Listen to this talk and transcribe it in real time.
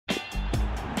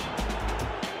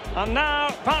And now,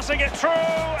 passing it through.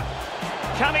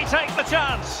 Can he take the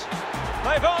chance?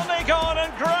 They've only gone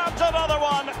and grabbed another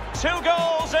one. 2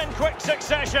 goals in quick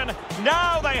succession.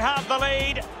 Now they have the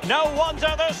lead. No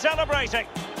wonder they're celebrating.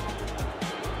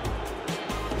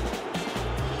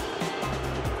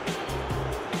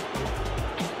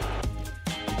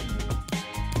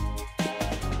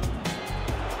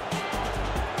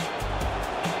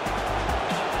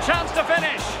 Chance to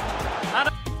finish. And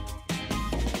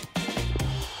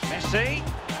Messi.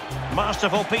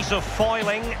 Masterful piece of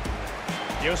foiling.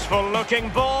 Useful looking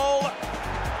ball.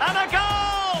 And a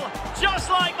goal! Just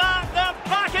like that, they're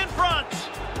back in front.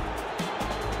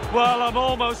 Well, I'm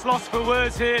almost lost for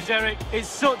words here, Derek. It's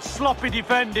such sloppy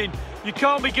defending. You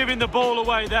can't be giving the ball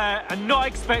away there and not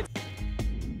expect...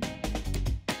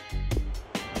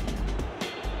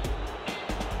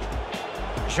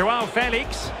 Joao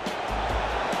Felix.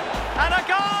 And a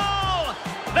goal!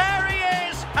 There he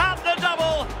is at the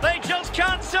double. They just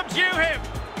can't subdue him.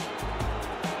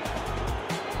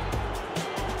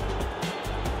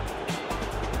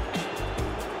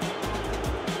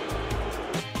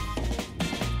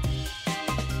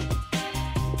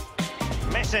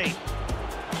 Messi.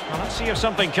 Well, let's see if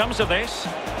something comes of this.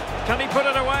 Can he put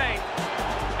it away?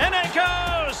 In it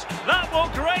goes! That will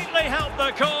greatly help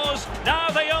the cause. Now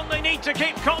they only need to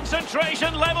keep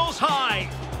concentration levels high.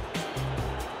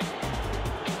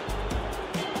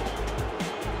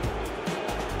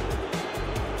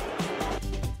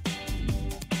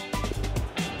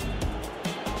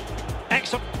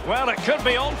 Excellent. Well, it could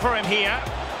be on for him here.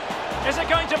 Is it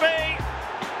going to be?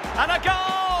 And a goal!